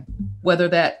check-in, whether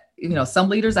that, some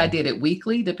leaders, I did it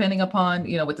weekly, depending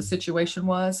upon, what the situation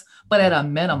was, but at a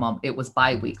minimum, it was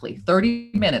bi-weekly.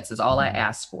 30 minutes is all I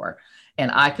asked for. And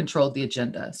I controlled the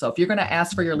agenda. So if you're going to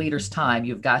ask for your leader's time,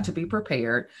 you've got to be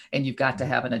prepared and you've got to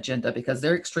have an agenda because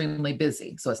they're extremely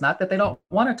busy. So it's not that they don't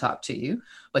want to talk to you,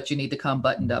 but you need to come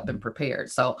buttoned up and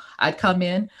prepared. So I'd come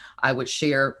in, I would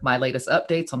share my latest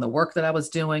updates on the work that I was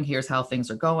doing. Here's how things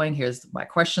are going. Here's my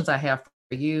questions I have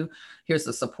for you. Here's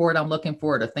the support I'm looking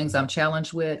for, the things I'm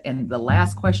challenged with. And the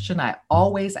last question I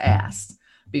always asked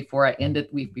before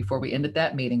we ended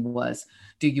that meeting was,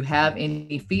 do you have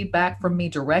any feedback from me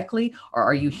directly, or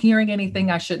are you hearing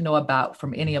anything I should know about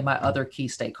from any of my other key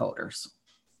stakeholders?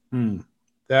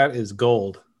 That is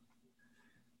gold.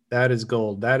 That is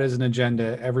gold. That is an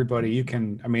agenda. Everybody,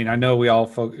 I know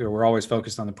we're always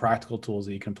focused on the practical tools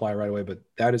that you can apply right away, but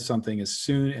that is something as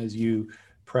soon as you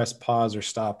press pause or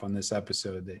stop on this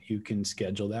episode that you can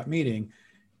schedule that meeting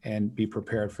and be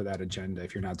prepared for that agenda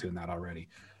if you're not doing that already.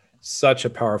 Such a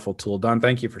powerful tool. Don,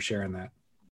 thank you for sharing that.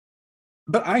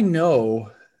 But I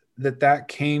know that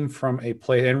came from a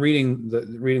place, and reading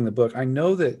the book, I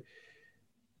know that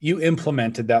you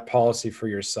implemented that policy for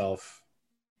yourself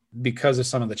because of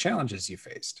some of the challenges you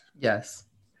faced. Yes.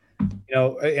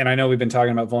 And I know we've been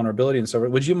talking about vulnerability and so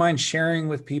forth. Would you mind sharing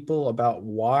with people about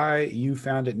why you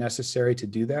found it necessary to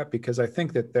do that? Because I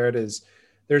think that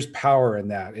there's power in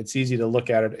that. It's easy to look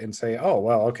at it and say, oh,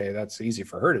 well, okay, that's easy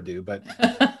for her to do, but.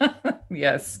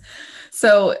 Yes.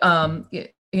 So,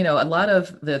 a lot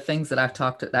of the things that I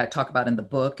talk about in the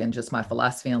book and just my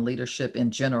philosophy on leadership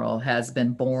in general has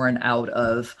been born out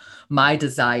of my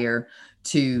desire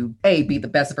to be the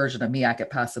best version of me I could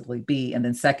possibly be, and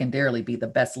then secondarily be the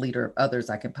best leader of others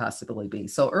I can possibly be.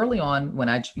 So early on, when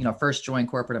I first joined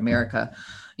corporate America,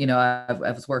 I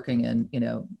was working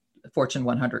in Fortune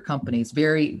 100 companies,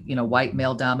 very white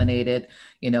male dominated,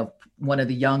 one of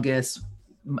the youngest,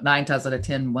 9 times out of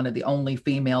 10, one of the only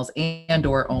females and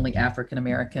or only African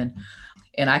American.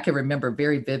 And I can remember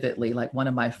very vividly, like one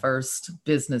of my first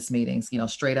business meetings,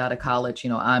 straight out of college,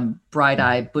 I'm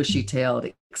bright-eyed, bushy-tailed,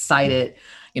 excited,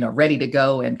 ready to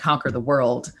go and conquer the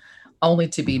world, only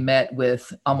to be met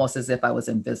with almost as if I was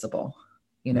invisible.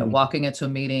 Walking into a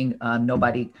meeting,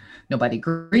 nobody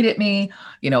greeted me.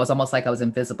 It was almost like I was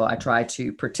invisible. I tried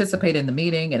to participate in the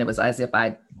meeting and it was as if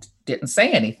I didn't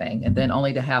say anything. And then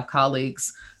only to have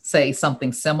colleagues say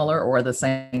something similar or the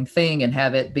same thing and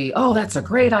have it be, oh, that's a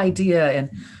great idea.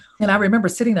 And I remember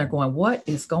sitting there going, what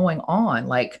is going on?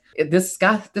 Like this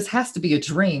has to be a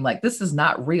dream. Like, this is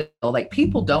not real. Like,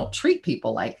 people don't treat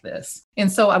people like this.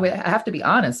 And so I have to be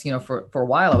honest, for a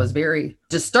while, I was very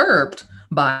disturbed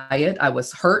by it. I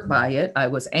was hurt by it. I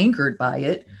was angered by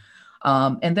it.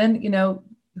 And then,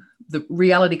 the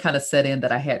reality kind of set in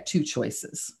that I had two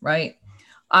choices, right?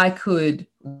 I could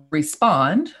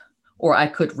respond or I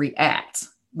could react,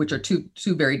 which are two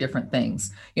very different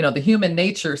things. The human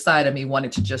nature side of me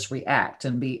wanted to just react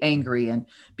and be angry and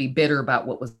be bitter about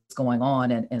what was going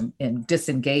on and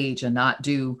disengage and not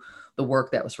do the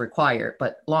work that was required.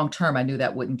 But long term, I knew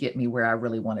that wouldn't get me where I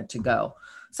really wanted to go.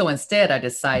 So instead, I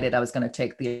decided I was going to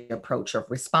take the approach of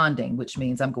responding, which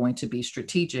means I'm going to be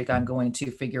strategic. I'm going to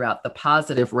figure out the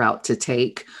positive route to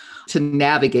take to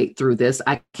navigate through this.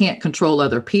 I can't control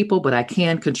other people, but I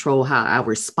can control how I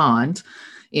respond.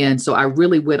 And so I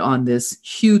really went on this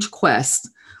huge quest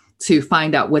to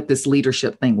find out what this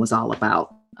leadership thing was all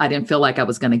about. I didn't feel like I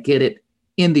was going to get it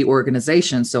in the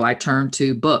organization. So I turned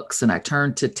to books and I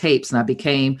turned to tapes and I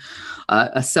became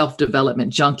a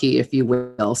self-development junkie, if you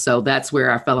will. So that's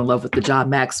where I fell in love with the John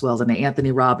Maxwell's and the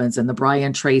Anthony Robbins and the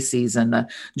Brian Tracy's and the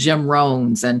Jim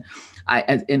Rohns. And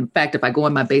in fact, if I go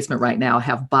in my basement right now, I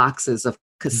have boxes of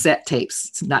cassette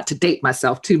tapes, not to date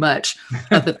myself too much,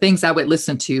 of the things I would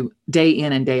listen to day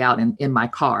in and day out in my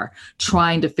car,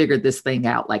 trying to figure this thing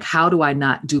out. Like, how do I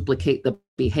not duplicate the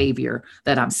behavior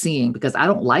that I'm seeing? Because I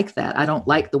don't like that. I don't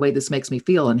like the way this makes me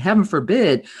feel. And heaven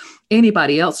forbid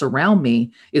anybody else around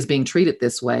me is being treated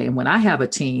this way. And when I have a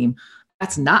team,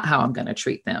 that's not how I'm going to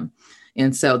treat them.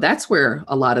 And so that's where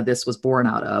a lot of this was born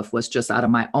out of, was just out of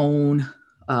my own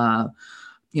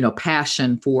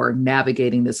passion for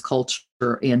navigating this culture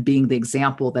and being the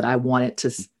example that I wanted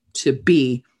to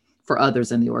be for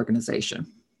others in the organization.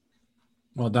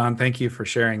 Well, Dawn, thank you for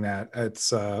sharing that.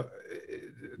 It's a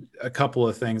couple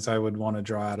of things I would want to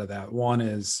draw out of that. One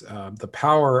is the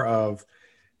power of,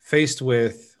 faced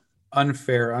with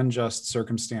unfair, unjust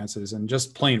circumstances and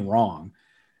just plain wrong,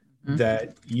 mm-hmm.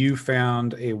 that you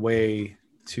found a way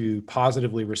to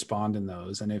positively respond in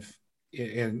those. And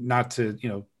not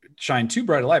to, shine too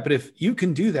bright a light, but if you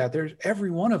can do that, there's every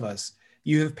one of us,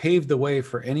 you have paved the way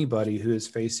for anybody who is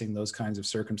facing those kinds of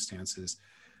circumstances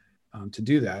to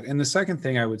do that. And the second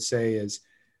thing I would say is,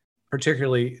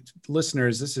 particularly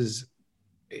listeners,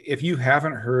 if you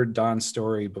haven't heard Dawn's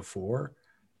story before,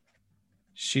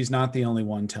 she's not the only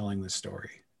one telling the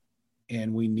story.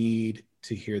 And we need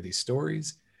to hear these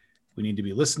stories. We need to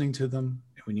be listening to them.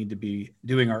 And we need to be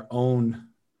doing our own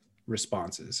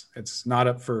responses. It's not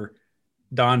up for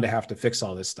Dawn to have to fix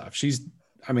all this stuff.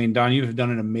 Dawn, you've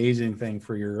done an amazing thing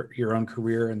for your own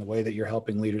career and the way that you're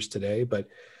helping leaders today. But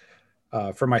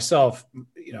for myself,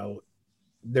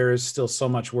 there is still so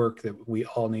much work that we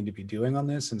all need to be doing on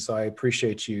this. And so I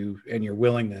appreciate you and your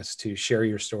willingness to share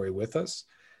your story with us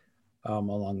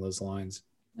along those lines.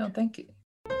 No, thank you.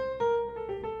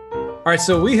 All right,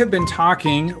 so we have been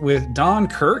talking with Dawn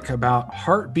Kirk about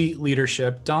Heartbeat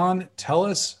Leadership. Dawn, tell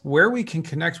us where we can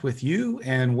connect with you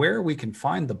and where we can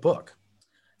find the book.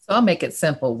 So I'll make it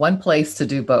simple. One place to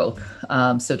do both.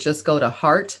 So just go to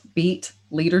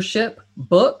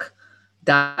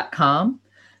heartbeatleadershipbook.com.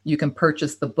 You can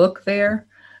purchase the book there.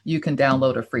 You can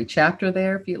download a free chapter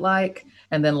there if you'd like.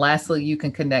 And then lastly, you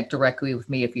can connect directly with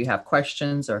me if you have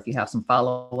questions or if you have some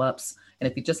follow-ups. And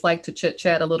if you just like to chit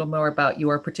chat a little more about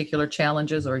your particular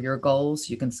challenges or your goals,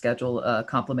 you can schedule a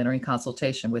complimentary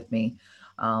consultation with me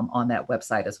on that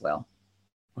website as well.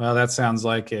 Well, that sounds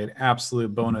like an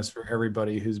absolute bonus for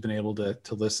everybody who's been able to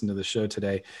listen to the show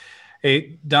today.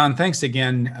 Hey, Dawn, thanks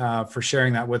again for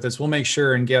sharing that with us. We'll make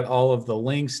sure and get all of the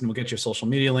links, and we'll get your social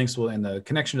media links and the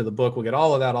connection to the book. We'll get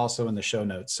all of that also in the show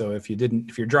notes. So if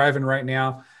you're driving right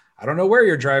now, I don't know where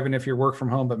you're driving, if you work from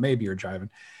home, but maybe you're driving,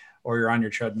 or you're on your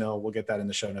treadmill, we'll get that in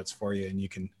the show notes for you, and you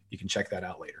can check that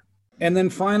out later. And then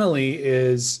finally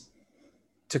is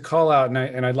to call out,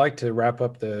 and I'd like to wrap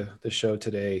up the show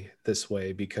today this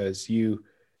way, because you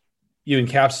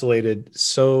encapsulated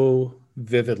so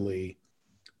vividly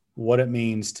what it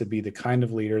means to be the kind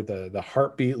of leader, the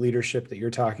heartbeat leadership that you're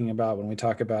talking about when we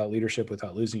talk about leadership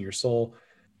without losing your soul.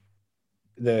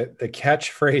 The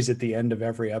catchphrase at the end of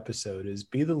every episode is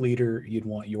be the leader you'd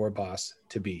want your boss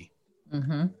to be.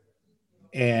 Mm-hmm.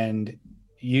 And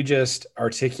you just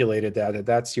articulated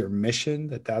that's your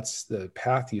mission, that's the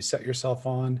path you set yourself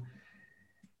on.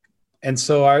 And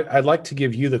so I'd like to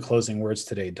give you the closing words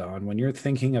today, Dawn. When you're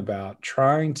thinking about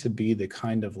trying to be the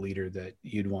kind of leader that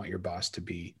you'd want your boss to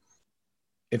be,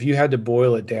 if you had to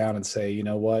boil it down and say, you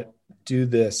know what, do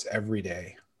this every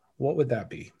day, what would that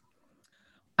be?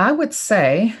 I would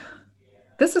say,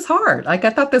 this is hard. Like,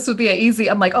 I thought this would be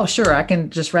I'm like, oh, sure, I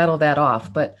can just rattle that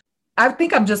off. But I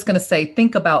think I'm just going to say,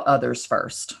 think about others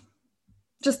first.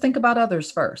 Just think about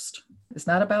others first. It's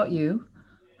not about you.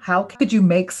 How could you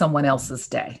make someone else's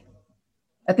day?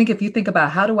 I think if you think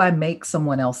about how do I make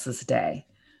someone else's day,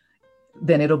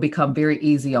 then it'll become very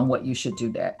easy on what you should do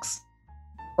next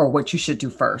or what you should do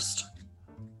first.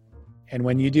 And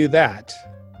when you do that,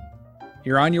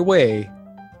 you're on your way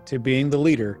to being the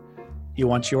leader you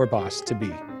want your boss to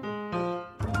be.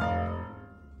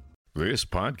 This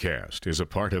podcast is a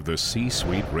part of the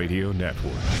C-Suite Radio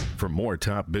Network. For more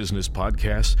top business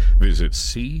podcasts, visit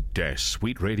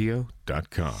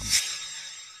c-suiteradio.com.